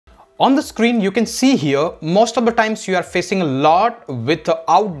On the screen, you can see here, most of the times you are facing a lot with the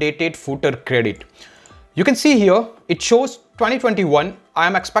outdated footer credit. You can see here, it shows 2021. I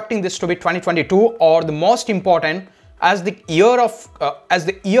am expecting this to be 2022, or the most important, as the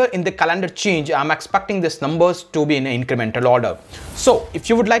year in the calendar change, I'm expecting these numbers to be in an incremental order. So if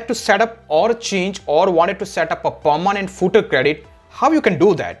you would like to set up or change or wanted to set up a permanent footer credit, how you can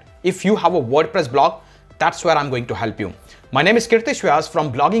do that? If you have a WordPress blog, that's where I'm going to help you. My name is Kirtish Vyas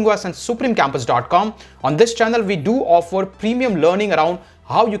from bloggingos and supremecampus.com. On this channel, we do offer premium learning around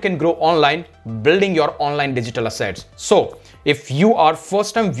how you can grow online, building your online digital assets. So if you are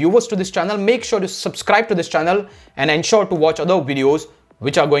first-time viewers to this channel, make sure to subscribe to this channel and ensure to watch other videos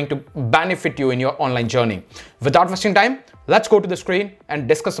which are going to benefit you in your online journey. Without wasting time, let's go to the screen and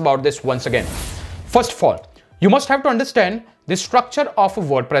discuss about this once again. First of all, you must have to understand the structure of a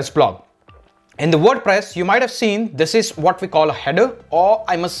WordPress blog. In the WordPress, you might have seen this is what we call a header, or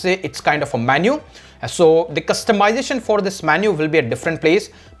I must say it's kind of a menu. So the customization for this menu will be a different place.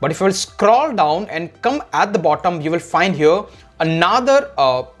 But if you will scroll down and come at the bottom, you will find here another,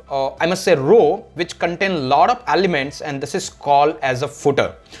 I must say, row which contain a lot of elements, and this is called as a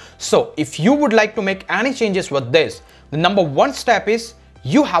footer. So if you would like to make any changes with this, the number one step is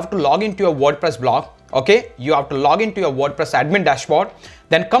you have to log into your WordPress blog. Okay, you have to log into your WordPress admin dashboard,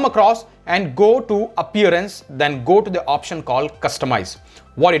 then come across and go to appearance, then go to the option called customize.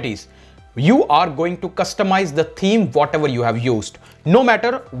 What it is, you are going to customize the theme whatever you have used, no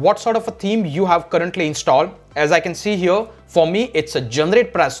matter what sort of a theme you have currently installed. As I can see here, for me it's a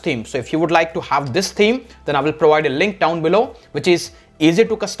GeneratePress theme. So if you would like to have this theme, then I will provide a link down below, which is easy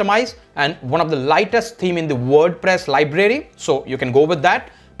to customize and one of the lightest theme in the WordPress library. So you can go with that.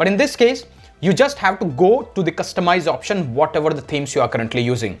 But in this case, you just have to go to the customize option, whatever the themes you are currently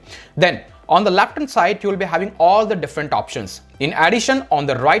using. Then on the left hand side, you will be having all the different options. In addition, on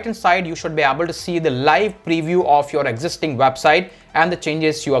the right hand side, you should be able to see the live preview of your existing website and the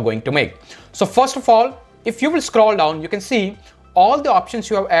changes you are going to make. So first of all, if you will scroll down, you can see all the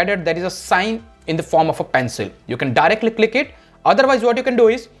options you have added. There is a sign in the form of a pencil. You can directly click it. Otherwise, what you can do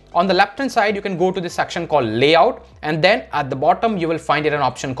is on the left hand side, you can go to the section called layout, and then at the bottom, you will find it an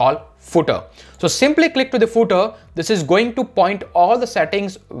option called footer. So simply click to the footer. This is going to point all the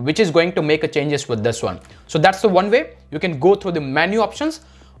settings which is going to make a changes with this one. So that's the one way you can go through the menu options,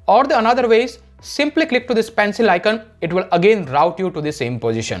 or the another way is simply click to this pencil icon. It will again route you to the same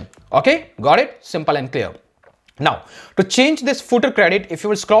position. Okay, got it? Simple and clear. Now, to change this footer credit, if you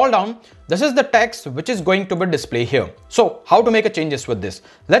will scroll down, this is the text which is going to be displayed here. So how to make a changes with this?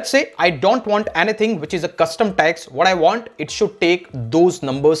 Let's say I don't want anything which is a custom text. What I want, it should take those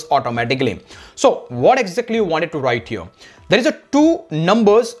numbers automatically. So what exactly you wanted to write here? There is a two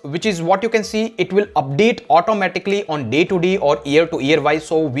numbers, which is what you can see. It will update automatically on day to day or year to year wise.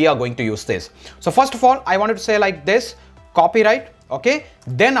 So we are going to use this. So first of all, I wanted to say like this, copyright. Okay.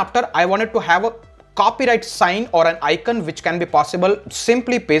 Then after, I wanted to have a copyright sign or an icon which can be possible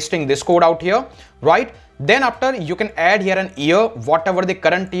simply pasting this code out here, right? Then after, you can add here an year, whatever the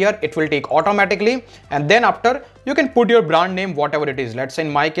current year, it will take automatically. And then after, you can put your brand name, whatever it is. Let's say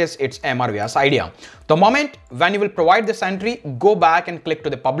in my case, it's SEMRush idea. The moment when you will provide this entry, go back and click to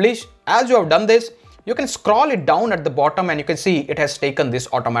the publish. As you have done this, you can scroll it down at the bottom and you can see it has taken this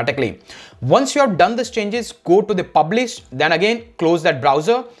automatically. Once you have done these changes, go to the publish, then again close that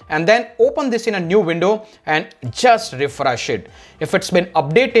browser and then open this in a new window and just refresh it. If it's been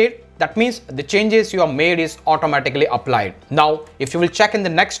updated, that means the changes you have made is automatically applied. Now, if you will check in the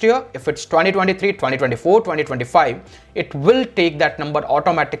next year, if it's 2023, 2024, 2025, it will take that number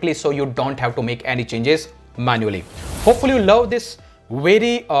automatically, so you don't have to make any changes manually. Hopefully you love this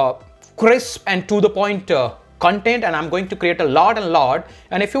very crisp and to the point content, and I'm going to create a lot.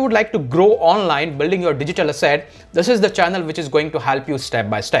 And if you would like to grow online, building your digital asset, this is the channel which is going to help you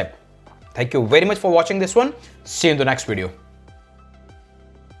step by step. Thank you very much for watching this one. See you in the next video.